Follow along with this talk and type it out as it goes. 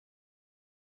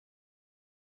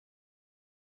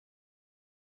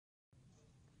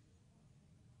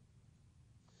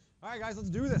All right, guys, let's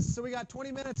do this. So we got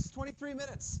 20 minutes, 23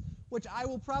 minutes, which I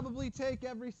will probably take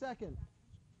every second.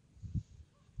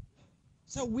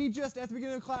 So we just, at the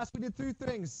beginning of class, we did 3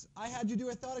 things. I had you do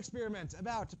a thought experiment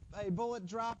about a bullet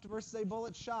dropped versus a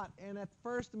bullet shot. And at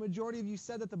first, the majority of you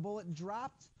said that the bullet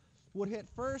dropped would hit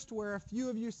first, where a few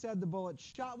of you said the bullet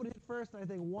shot would hit first, and I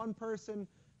think one person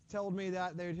told me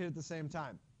that they would hit at the same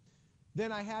time.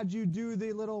 Then I had you do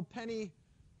the little penny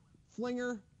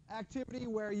flinger activity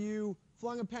where you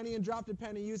flung a penny and dropped a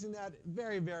penny using that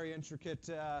very, very intricate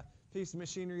piece of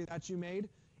machinery that you made.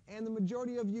 And the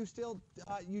majority of you still,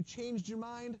 you changed your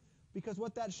mind, because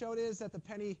what that showed is that the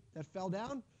penny that fell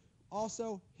down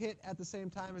also hit at the same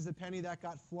time as the penny that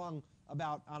got flung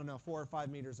about, I don't know, 4 or 5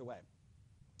 meters away.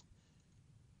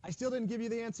 I still didn't give you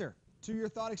the answer to your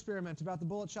thought experiment about the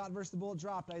bullet shot versus the bullet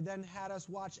dropped. I then had us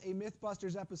watch a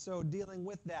Mythbusters episode dealing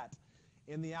with that.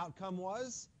 And the outcome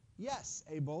was, yes,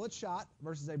 a bullet shot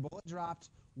versus a bullet dropped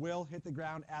will hit the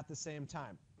ground at the same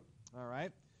time. All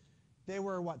right? They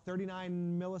were, what,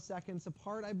 39 milliseconds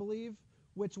apart, I believe?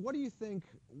 Which, what do you think,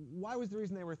 why was the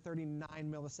reason they were 39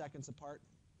 milliseconds apart?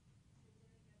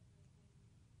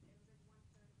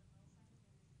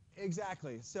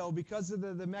 Exactly. So because of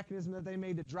the mechanism that they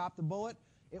made to drop the bullet,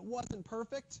 it wasn't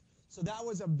perfect. So that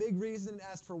was a big reason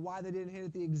as for why they didn't hit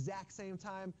at the exact same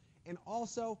time. And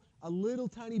also, a little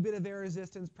tiny bit of air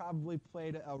resistance probably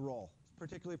played a role,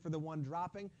 particularly for the one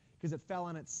dropping, because it fell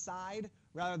on its side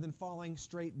rather than falling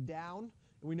straight down.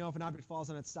 And we know if an object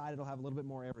falls on its side, it'll have a little bit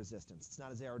more air resistance. It's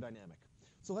not as aerodynamic.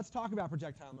 So let's talk about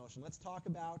projectile motion. Let's talk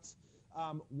about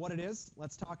what it is.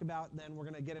 Let's talk about, then we're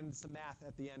going to get into some math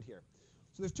at the end here.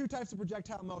 So there's 2 types of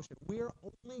projectile motion. We're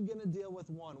only going to deal with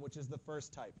one, which is the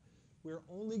first type. We're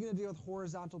only going to deal with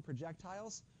horizontal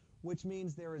projectiles, which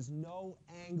means there is no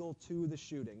angle to the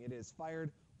shooting. It is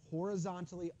fired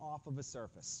horizontally off of a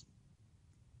surface.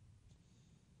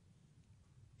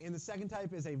 And the second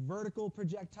type is a vertical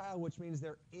projectile, which means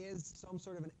there is some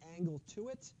sort of an angle to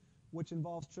it, which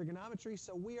involves trigonometry.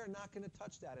 So we are not going to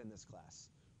touch that in this class.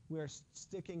 We are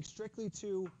sticking strictly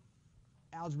to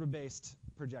algebra-based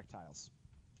projectiles.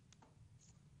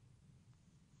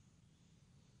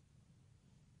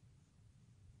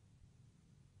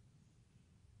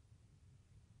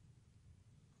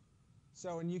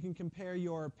 So, and you can compare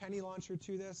your penny launcher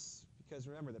to this, because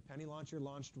remember, the penny launcher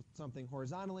launched something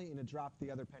horizontally and it dropped the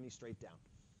other penny straight down.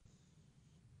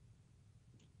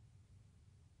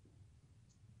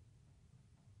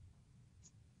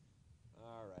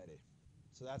 Alrighty.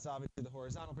 So that's obviously the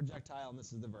horizontal projectile, and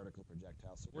this is the vertical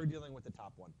projectile. So we're dealing with the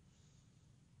top one.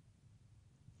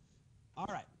 All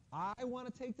right. I want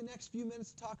to take the next few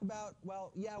minutes to talk about,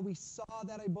 well, yeah, we saw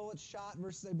that a bullet shot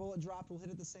versus a bullet dropped will hit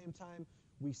at the same time.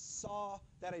 We saw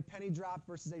that a penny drop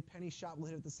versus a penny shot will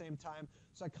hit at the same time.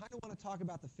 So I kind of want to talk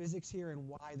about the physics here and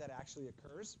why that actually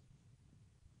occurs.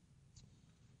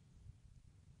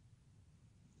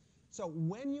 So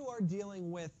when you are dealing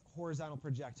with horizontal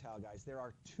projectile, guys, there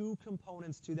are 2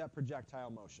 components to that projectile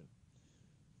motion.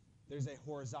 There's a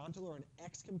horizontal or an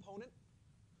X component,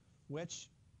 which,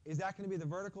 is that going to be the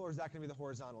vertical or is that going to be the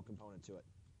horizontal component to it?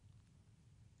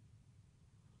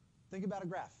 Think about a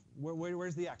graph.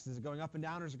 Where's the X? Is it going up and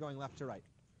down or is it going left to right?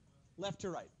 Left to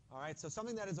right. All right, so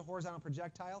something that is a horizontal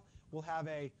projectile will have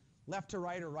a left to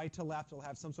right or right to left. It will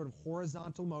have some sort of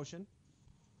horizontal motion.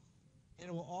 And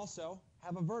it will also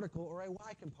have a vertical or a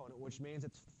Y component, which means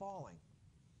it's falling.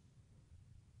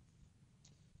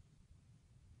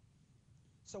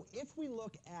 So if we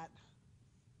look at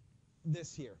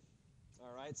this here,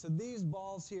 all right, so these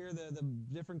balls here, the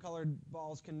different colored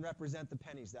balls, can represent the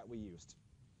pennies that we used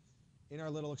in our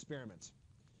little experiment.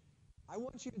 I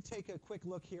want you to take a quick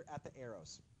look here at the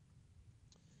arrows.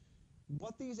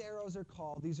 What these arrows are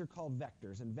called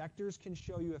vectors, and vectors can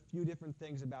show you a few different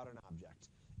things about an object.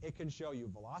 It can show you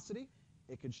velocity,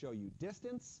 it can show you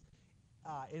distance,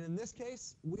 and in this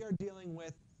case, we are dealing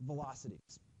with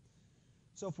velocities.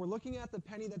 So if we're looking at the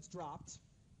penny that's dropped,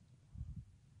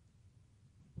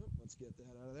 let's get that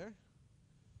out of there.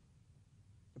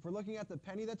 If we're looking at the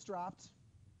penny that's dropped,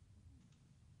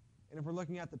 and if we're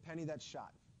looking at the penny that's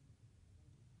shot,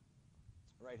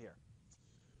 right here.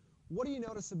 What do you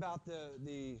notice about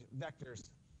the vectors,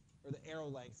 or the arrow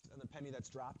lengths, and the penny that's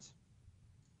dropped?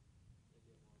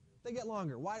 They get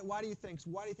longer. Why do you think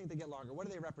they get longer? What are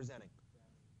they representing?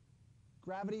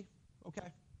 Gravity? Okay.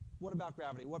 What about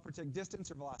gravity? What particular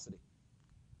distance or velocity?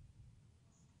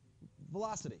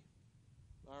 Velocity.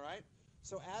 All right.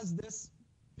 So as this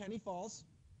penny falls,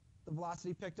 the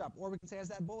velocity picked up. Or we can say as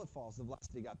that bullet falls, the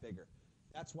velocity got bigger.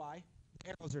 That's why the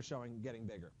arrows are showing getting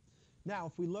bigger. Now,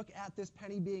 if we look at this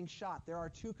penny being shot, there are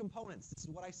 2 components. This is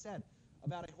what I said.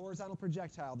 about a horizontal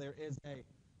projectile. There is a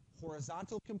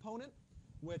horizontal component,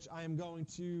 which I am going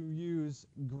to use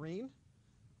green.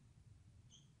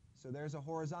 So there's a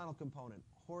horizontal component,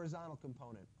 horizontal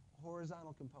component,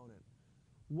 horizontal component.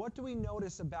 What do we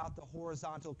notice about the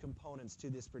horizontal components to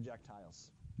these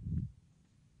projectiles?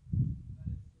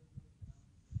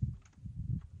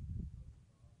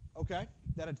 Okay,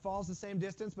 that it falls the same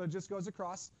distance, but it just goes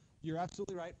across. You're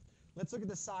absolutely right. Let's look at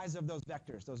the size of those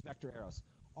vectors, those vector arrows.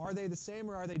 Are they the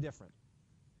same or are they different?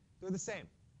 They're the same,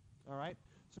 all right?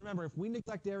 So remember, if we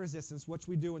neglect air resistance, which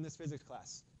we do in this physics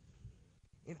class,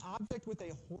 an object with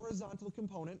a horizontal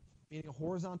component, meaning a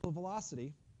horizontal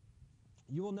velocity,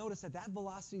 you will notice that that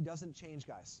velocity doesn't change,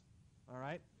 guys, all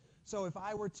right? So if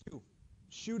I were to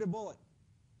shoot a bullet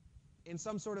in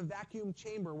some sort of vacuum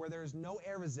chamber where there's no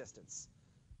air resistance,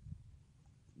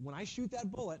 when I shoot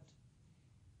that bullet,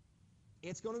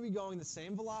 it's going to be going the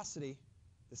same velocity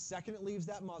the second it leaves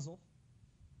that muzzle,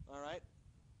 all right,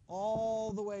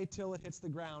 all the way till it hits the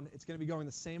ground. It's going to be going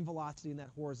the same velocity in that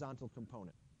horizontal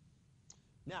component.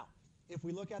 Now, if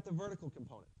we look at the vertical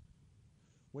component,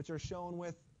 which are shown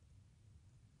with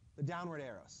the downward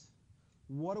arrows,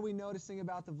 what are we noticing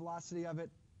about the velocity of it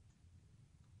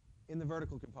in the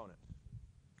vertical component?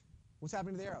 What's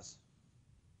happening to the arrows?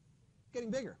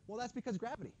 Getting bigger. Well, that's because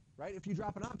gravity, right? If you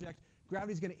drop an object,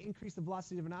 gravity is going to increase the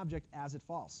velocity of an object as it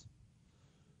falls.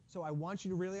 So I want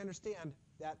you to really understand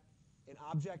that an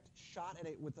object shot at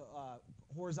it with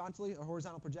horizontally, a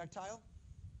horizontal projectile,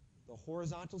 the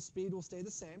horizontal speed will stay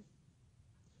the same,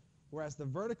 whereas the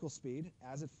vertical speed,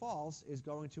 as it falls, is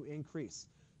going to increase.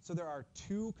 So there are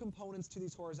two components to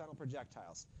these horizontal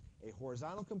projectiles. A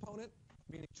horizontal component,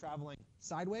 meaning traveling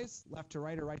sideways, left to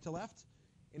right or right to left,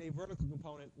 and a vertical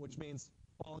component, which means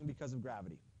falling because of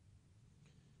gravity.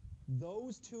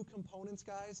 Those two components,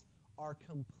 guys, are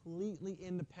completely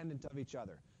independent of each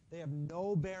other. They have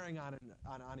no bearing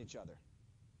on each other.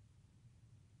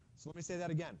 So let me say that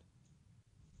again.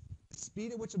 The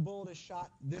speed at which a bullet is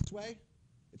shot this way,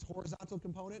 its horizontal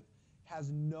component, has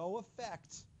no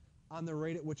effect on the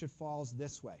rate at which it falls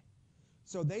this way.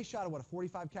 So they shot at, what, a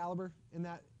 45 caliber in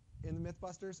the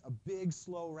Mythbusters? A big,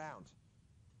 slow round.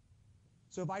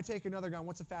 So if I take another gun,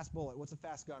 what's a fast bullet? What's a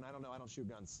fast gun? I don't know. I don't shoot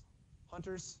guns.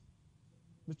 Hunters?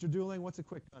 Mr. Dueling, what's a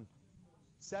quick gun?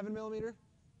 7 millimeter?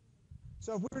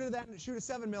 So if we were to do that and shoot a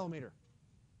 7 millimeter,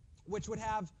 which would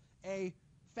have a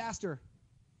faster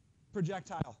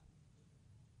projectile.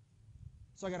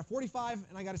 So I got a 45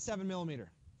 and I got a 7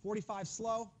 millimeter. 45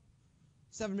 slow,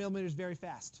 7 millimeter is very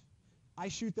fast. I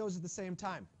shoot those at the same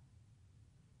time.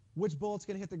 Which bullet's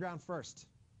going to hit the ground first?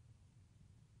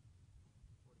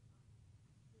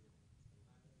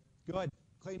 Good.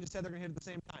 Clayton just said they're going to hit at the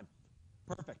same time.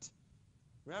 Perfect.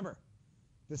 Remember,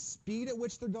 the speed at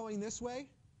which they're going this way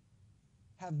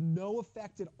have no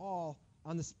effect at all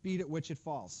on the speed at which it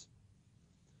falls.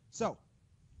 So,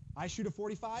 I shoot a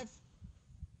 45.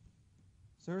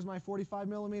 So here's my 45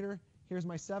 millimeter. Here's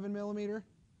my 7 millimeter.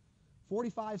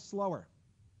 45 slower.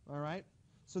 All right?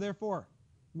 So therefore,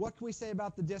 what can we say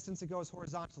about the distance it goes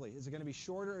horizontally? Is it going to be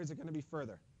shorter or is it going to be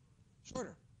further?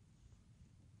 Shorter.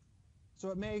 So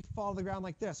it may fall to the ground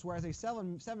like this, whereas a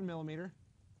 7 millimeter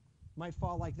might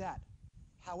fall like that.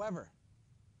 However,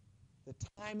 the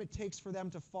time it takes for them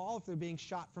to fall, if they're being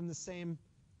shot from the same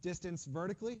distance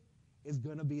vertically, is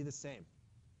going to be the same.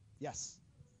 Yes?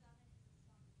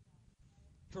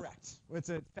 Correct. It's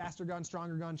a faster gun,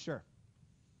 stronger gun, sure.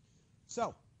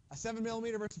 So, a 7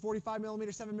 millimeter versus a 45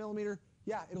 millimeter, 7 millimeter,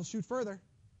 yeah, it'll shoot further,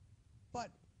 but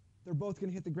they're both going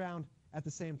to hit the ground at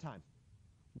the same time.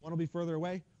 One will be further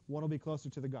away, one will be closer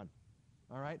to the gun.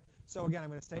 All right? So again, I'm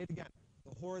going to say it again.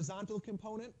 The horizontal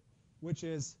component, which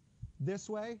is this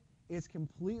way, is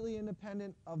completely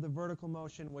independent of the vertical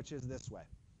motion, which is this way.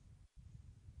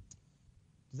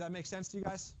 Does that make sense to you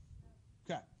guys?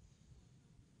 Okay.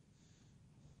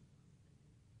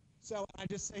 So I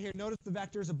just say here, notice the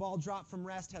vectors. A ball dropped from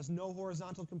rest has no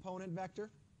horizontal component vector.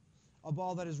 A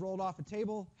ball that is rolled off a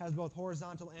table has both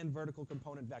horizontal and vertical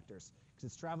component vectors because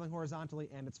it's traveling horizontally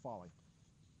and it's falling.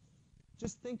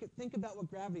 Just think about what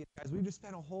gravity is, guys. We've just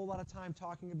spent a whole lot of time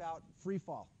talking about free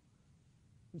fall.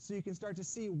 And so you can start to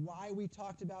see why we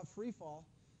talked about free fall,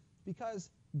 because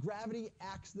gravity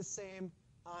acts the same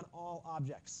on all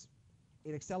objects.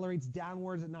 It accelerates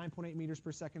downwards at 9.8 meters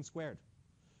per second squared.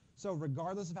 So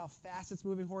regardless of how fast it's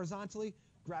moving horizontally,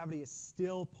 gravity is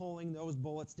still pulling those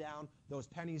bullets down, those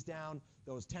pennies down,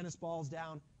 those tennis balls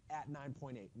down at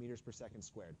 9.8 meters per second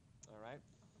squared. All right?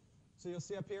 So you'll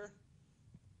see up here,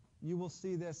 you will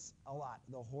see this a lot.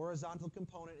 The horizontal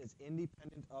component is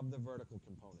independent of the vertical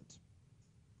component.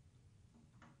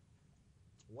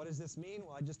 What does this mean?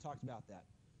 Well, I just talked about that.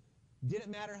 Did it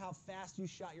matter how fast you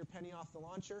shot your penny off the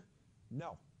launcher?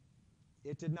 No,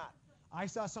 it did not. I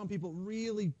saw some people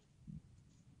really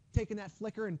taking that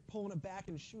flicker and pulling it back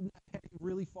and shooting that penny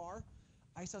really far.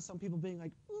 I saw some people being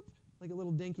like, oop, like a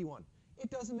little dinky one. It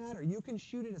doesn't matter. You can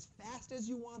shoot it as fast as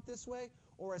you want this way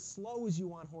or as slow as you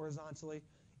want horizontally.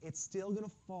 It's still going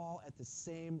to fall at the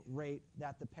same rate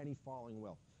that the penny falling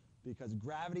will, because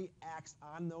gravity acts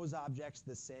on those objects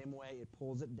the same way. It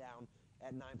pulls it down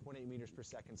at 9.8 meters per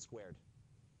second squared.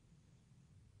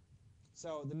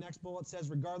 So the next bullet says,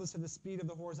 regardless of the speed of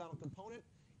the horizontal component,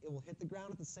 it will hit the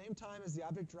ground at the same time as the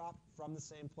object dropped from the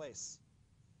same place.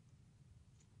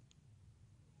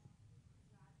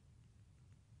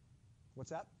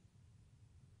 What's that?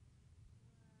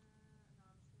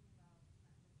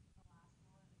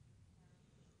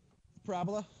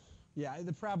 Parabola? Yeah,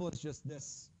 the parabola is just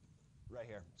this right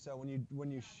here. So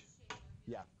when you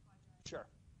yeah, sure.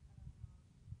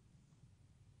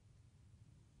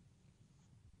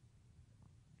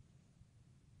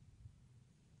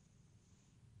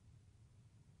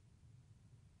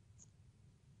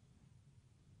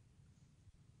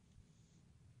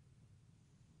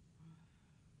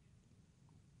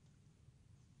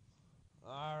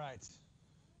 All right.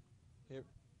 Here,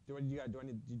 do I need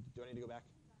to go back?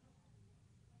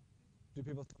 Do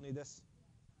people still need this?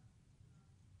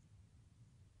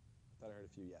 I thought I heard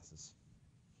a few yeses.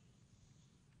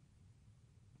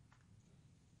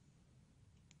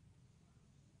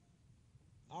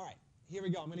 All right, here we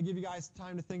go. I'm going to give you guys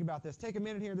time to think about this. Take a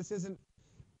minute here. This isn't,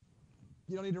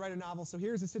 you don't need to write a novel. So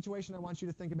here's the situation I want you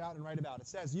to think about and write about. It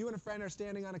says, you and a friend are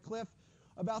standing on a cliff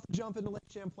about to jump into Lake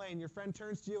Champlain. Your friend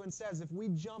turns to you and says, if we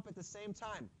jump at the same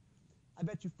time, I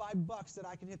bet you $5 that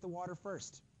I can hit the water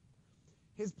first.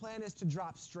 His plan is to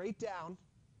drop straight down,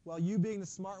 while you, being the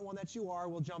smart one that you are,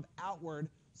 will jump outward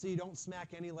so you don't smack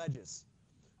any ledges.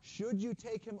 Should you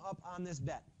take him up on this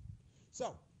bet?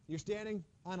 So, you're standing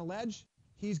on a ledge.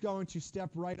 He's going to step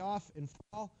right off and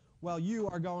fall, while you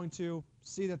are going to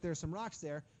see that there's some rocks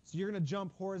there, so you're going to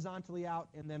jump horizontally out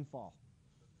and then fall.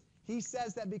 He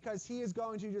says that because he is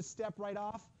going to just step right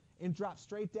off and drop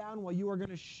straight down while you are going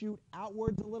to shoot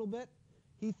outwards a little bit,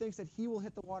 he thinks that he will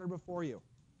hit the water before you.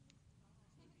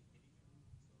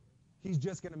 He's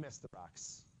just going to miss the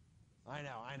rocks. I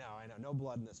know. No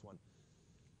blood in this one.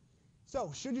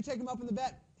 So, should you take him up in the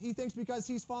bet? He thinks because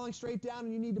he's falling straight down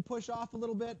and you need to push off a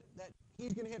little bit that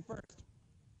he's going to hit first.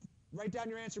 Write down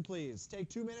your answer, please. Take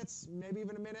 2 minutes, maybe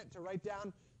even a minute, to write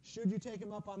down, should you take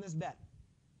him up on this bet?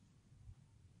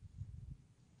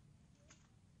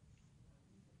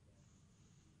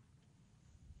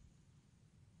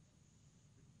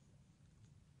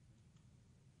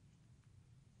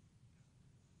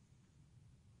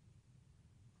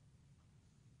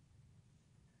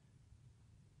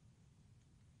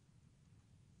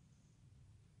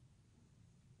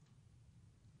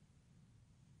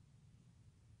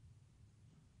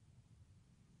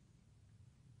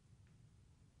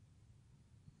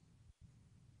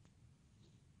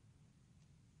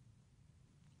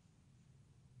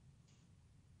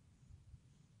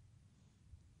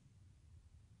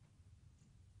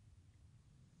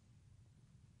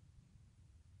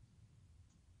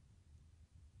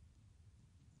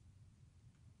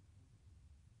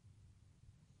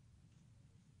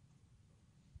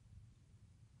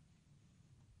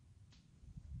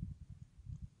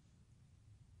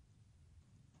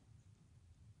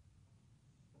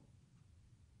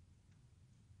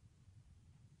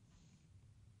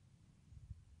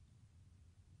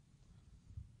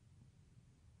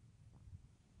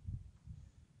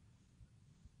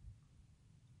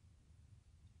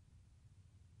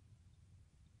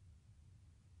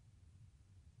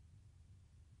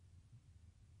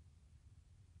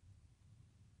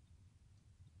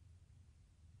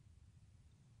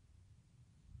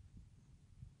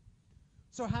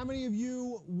 So how many of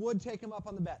you would take him up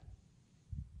on the bet?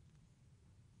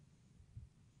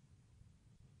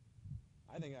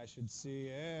 I think I should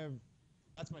see.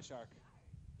 That's my shark.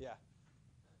 Yeah.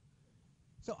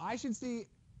 So I should see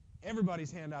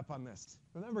everybody's hand up on this.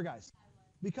 Remember, guys,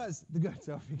 because the good.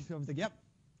 So if you think,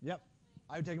 yep,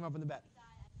 I would take him up on the bet.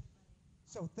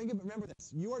 So remember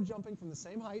this. You are jumping from the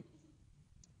same height.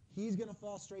 He's going to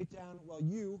fall straight down while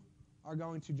you are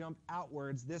going to jump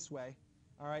outwards this way.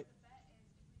 All right.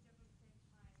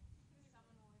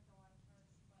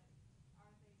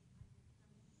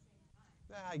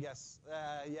 I guess,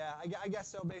 yeah, I guess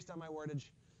so, based on my wordage.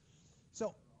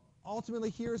 So ultimately,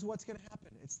 here's what's going to happen.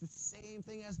 It's the same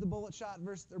thing as the bullet shot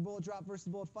versus or bullet drop versus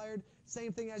bullet fired.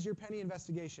 Same thing as your penny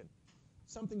investigation.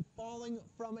 Something falling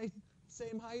from a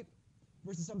same height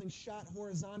versus something shot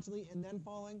horizontally and then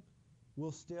falling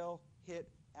will still hit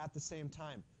at the same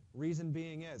time. Reason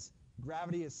being is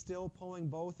gravity is still pulling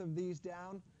both of these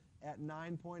down at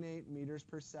 9.8 meters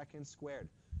per second squared.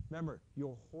 Remember,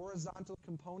 your horizontal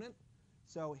component,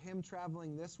 so him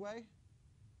traveling this way,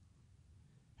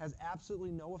 has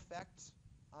absolutely no effect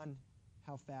on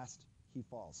how fast he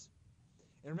falls.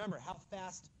 And remember, how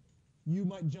fast you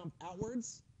might jump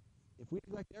outwards. If we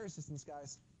neglect air resistance,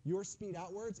 guys, your speed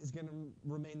outwards is going to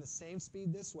remain the same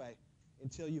speed this way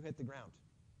until you hit the ground.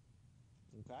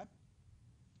 Okay?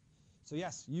 So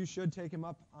yes, you should take him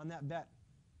up on that bet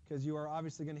because you are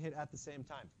obviously going to hit at the same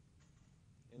time.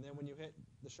 And then when you hit,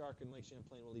 the shark in Lake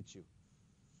Champlain will eat you.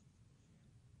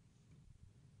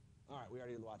 All right, we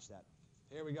already watched that.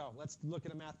 Here we go. Let's look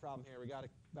at a math problem here. We got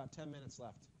about 10 minutes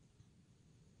left.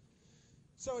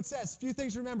 So it says, a few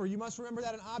things to remember. You must remember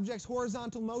that an object's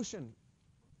horizontal motion,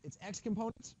 its x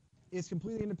component, is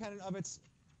completely independent of its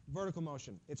vertical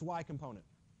motion, its y component.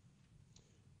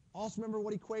 Also remember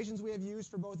what equations we have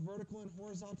used for both vertical and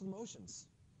horizontal motions.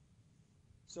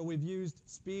 So we've used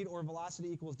speed or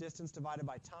velocity equals distance divided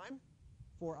by time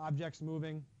for objects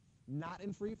moving not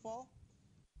in free fall.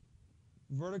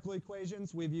 Vertical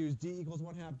equations, we've used d equals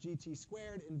 1/2 gt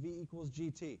squared and v equals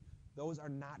gt. Those are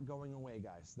not going away,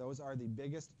 guys. Those are the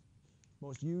biggest,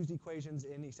 most used equations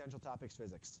in essential topics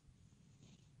physics.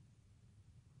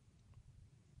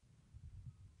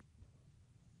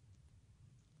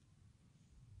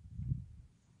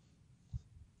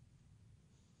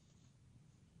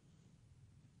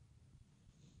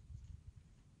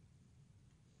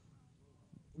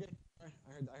 Okay,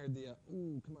 I heard the,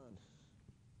 ooh, come on.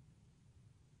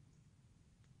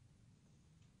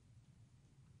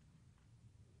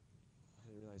 I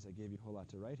didn't realize I gave you a whole lot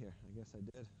to write here. I guess I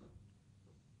did.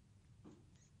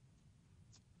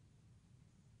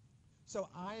 So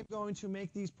I'm going to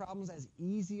make these problems as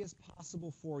easy as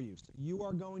possible for you. So you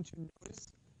are going to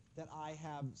notice that I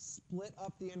have split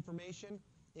up the information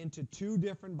into 2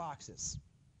 different boxes.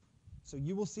 So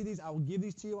you will see these. I will give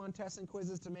these to you on tests and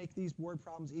quizzes to make these word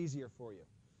problems easier for you.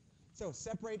 So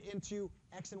separate into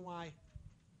x and y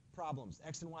problems,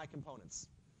 x and y components.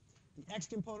 The x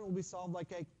component will be solved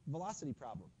like a velocity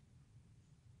problem.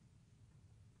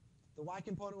 The y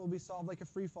component will be solved like a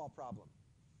free fall problem.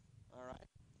 All right?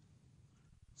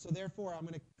 So therefore, I'm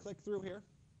going to click through here.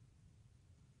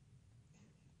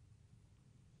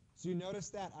 So you notice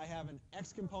that I have an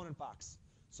x component box.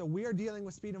 So we are dealing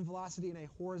with speed and velocity in a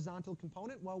horizontal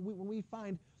component. Well, when we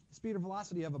find the speed or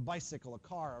velocity of a bicycle, a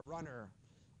car, a runner,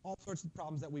 all sorts of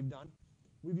problems that we've done,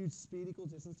 we've used speed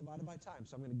equals distance divided by time.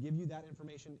 So I'm going to give you that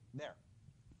information there.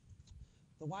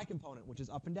 The y component, which is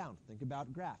up and down. Think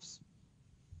about graphs.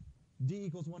 D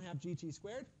equals 1/2 gt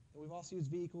squared, and we've also used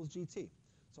v equals gt.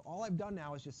 So all I've done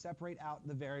now is just separate out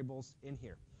the variables in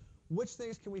here. Which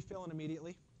things can we fill in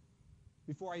immediately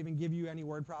before I even give you any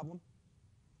word problem?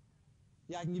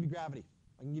 Yeah, I can give you gravity.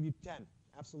 I can give you 10.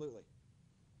 Absolutely.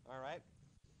 All right?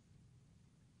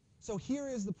 So here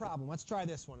is the problem. Let's try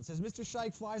this one. It says, Mr.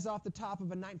 Scheich flies off the top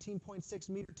of a 19.6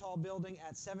 meter tall building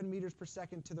at 7 meters per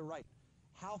second to the right.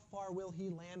 How far will he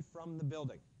land from the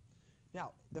building?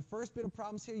 Now, the first bit of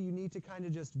problems here, you need to kind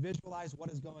of just visualize what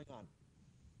is going on.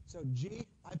 So G,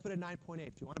 I put in 9.8.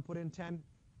 If you want to put in 10,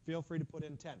 feel free to put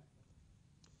in 10.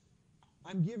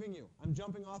 I'm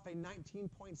jumping off a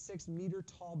 19.6 meter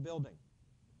tall building.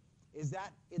 Is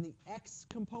that in the x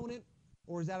component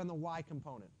or is that in the y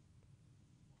component?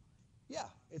 Yeah,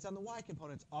 it's on the y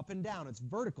component. It's up and down. It's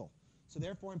vertical. So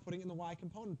therefore, I'm putting it in the y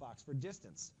component box for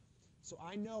distance. So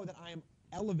I know that I am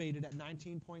elevated at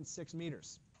 19.6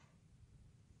 meters.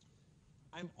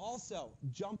 I'm also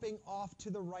jumping off to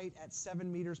the right at 7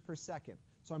 meters per second.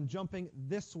 So I'm jumping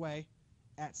this way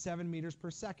at 7 meters per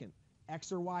second.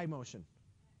 X or y motion?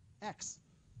 X.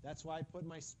 That's why I put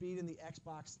my speed in the x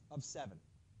box of 7.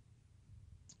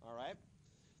 All right?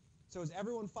 So is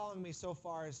everyone following me so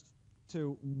far as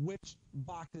to which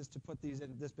boxes to put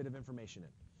this bit of information in?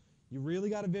 You really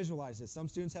got to visualize this. Some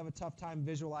students have a tough time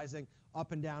visualizing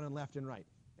up and down and left and right.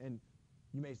 And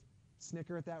you may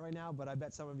snicker at that right now, but I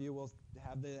bet some of you will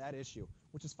have that issue,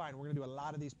 which is fine. We're going to do a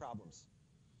lot of these problems.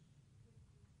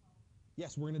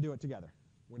 Yes, we're going to do it together.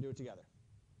 We're going to do it together.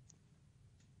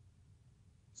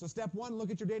 So step 1, look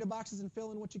at your data boxes and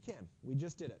fill in what you can. We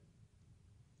just did it.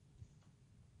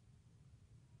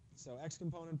 So x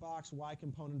component box, y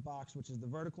component box, which is the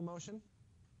vertical motion.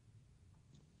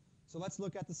 So let's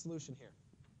look at the solution here.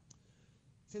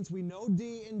 Since we know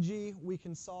d and g, we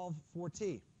can solve for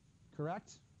t,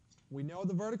 correct? We know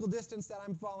the vertical distance that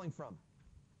I'm falling from,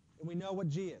 and we know what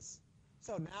g is.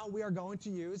 So now we are going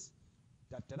to use,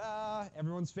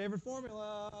 everyone's favorite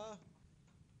formula,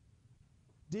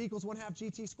 D equals 1/2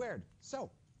 gt squared. So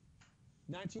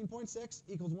 19.6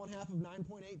 equals 1/2 of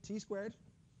 9.8 t squared.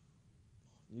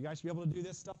 You guys should be able to do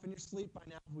this stuff in your sleep by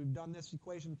now. We've done this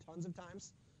equation tons of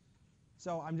times.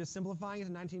 So I'm just simplifying it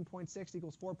to 19.6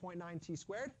 equals 4.9 t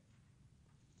squared.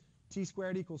 T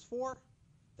squared equals 4.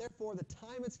 Therefore, the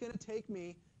time it's going to take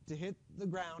me to hit the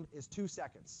ground is 2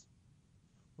 seconds.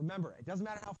 Remember, it doesn't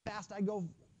matter how fast I go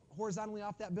horizontally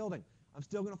off that building. I'm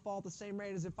still going to fall at the same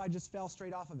rate as if I just fell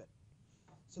straight off of it.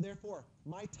 So therefore,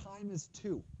 my time is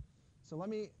 2. So let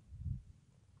me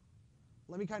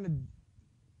kind of,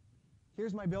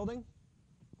 here's my building.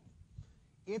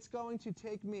 It's going to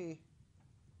take me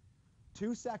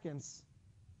 2 seconds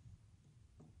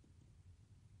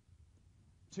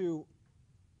to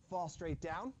fall straight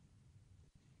down.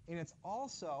 And it's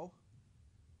also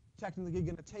technically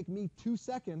going to take me 2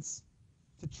 seconds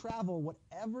to travel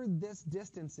whatever this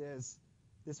distance is,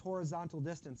 this horizontal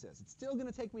distance is. It's still going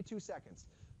to take me 2 seconds.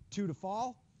 2 to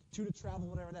fall, 2 to travel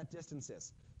whatever that distance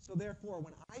is. So therefore,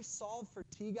 when I solve for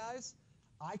t, guys,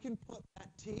 I can put that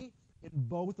t in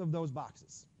both of those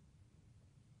boxes.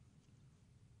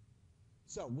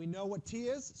 So we know what t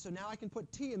is, so now I can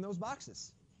put t in those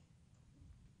boxes.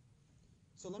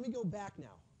 So let me go back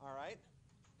now, all right?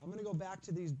 I'm going to go back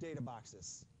to these data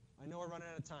boxes. I know we're running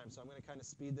out of time, so I'm going to kind of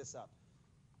speed this up.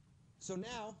 So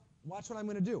now, watch what I'm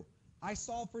going to do. I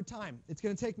solve for time. It's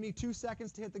going to take me 2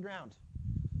 seconds to hit the ground.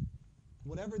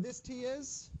 Whatever this t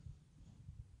is,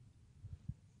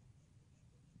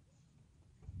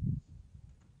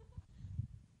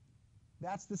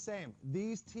 that's the same.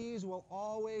 These t's will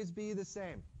always be the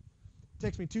same. It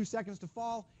takes me 2 seconds to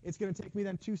fall. It's going to take me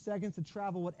then 2 seconds to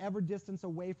travel whatever distance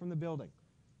away from the building.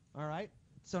 All right?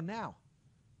 So now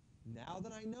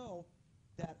that I know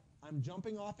that I'm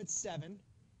jumping off at 7,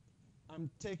 I'm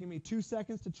taking me 2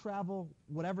 seconds to travel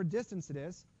whatever distance it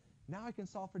is, now I can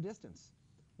solve for distance.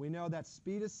 We know that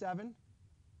speed is 7.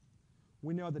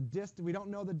 We know we don't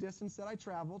know the distance that I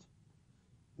traveled.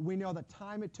 We know the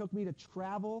time it took me to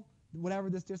travel whatever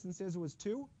this distance is was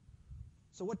 2.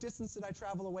 So what distance did I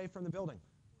travel away from the building?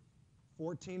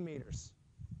 14 meters.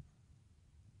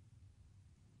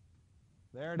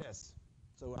 There it is.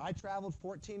 So I traveled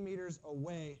 14 meters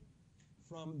away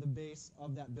from the base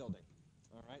of that building.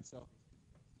 All right, so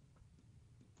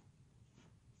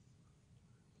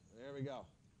there we go.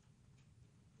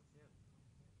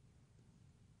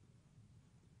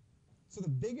 So the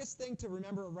biggest thing to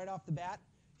remember right off the bat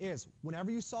is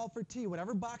whenever you solve for t,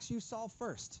 whatever box you solve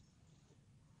first,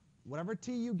 whatever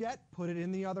t you get, put it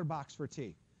in the other box for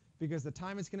t. Because the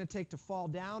time it's going to take to fall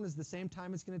down is the same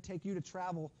time it's going to take you to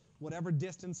travel whatever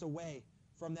distance away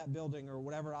from that building or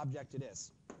whatever object it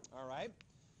is. All right?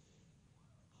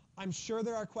 I'm sure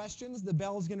there are questions. The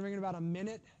bell is going to ring in about a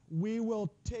minute. We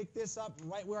will take this up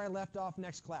right where I left off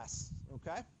next class.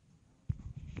 Okay?